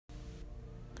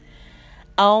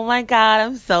Oh my God,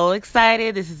 I'm so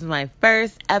excited. This is my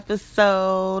first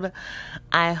episode.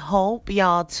 I hope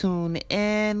y'all tune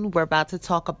in. We're about to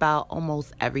talk about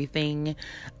almost everything.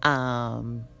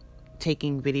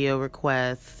 Taking video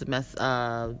requests,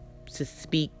 to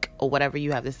speak or whatever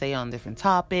you have to say on different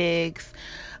topics.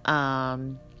 Hi,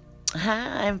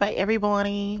 I invite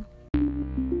everybody.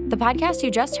 The podcast you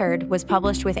just heard was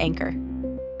published with Anchor.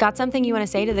 Got something you want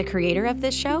to say to the creator of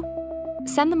this show?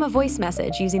 Send them a voice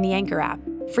message using the Anchor app,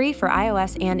 free for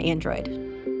iOS and Android.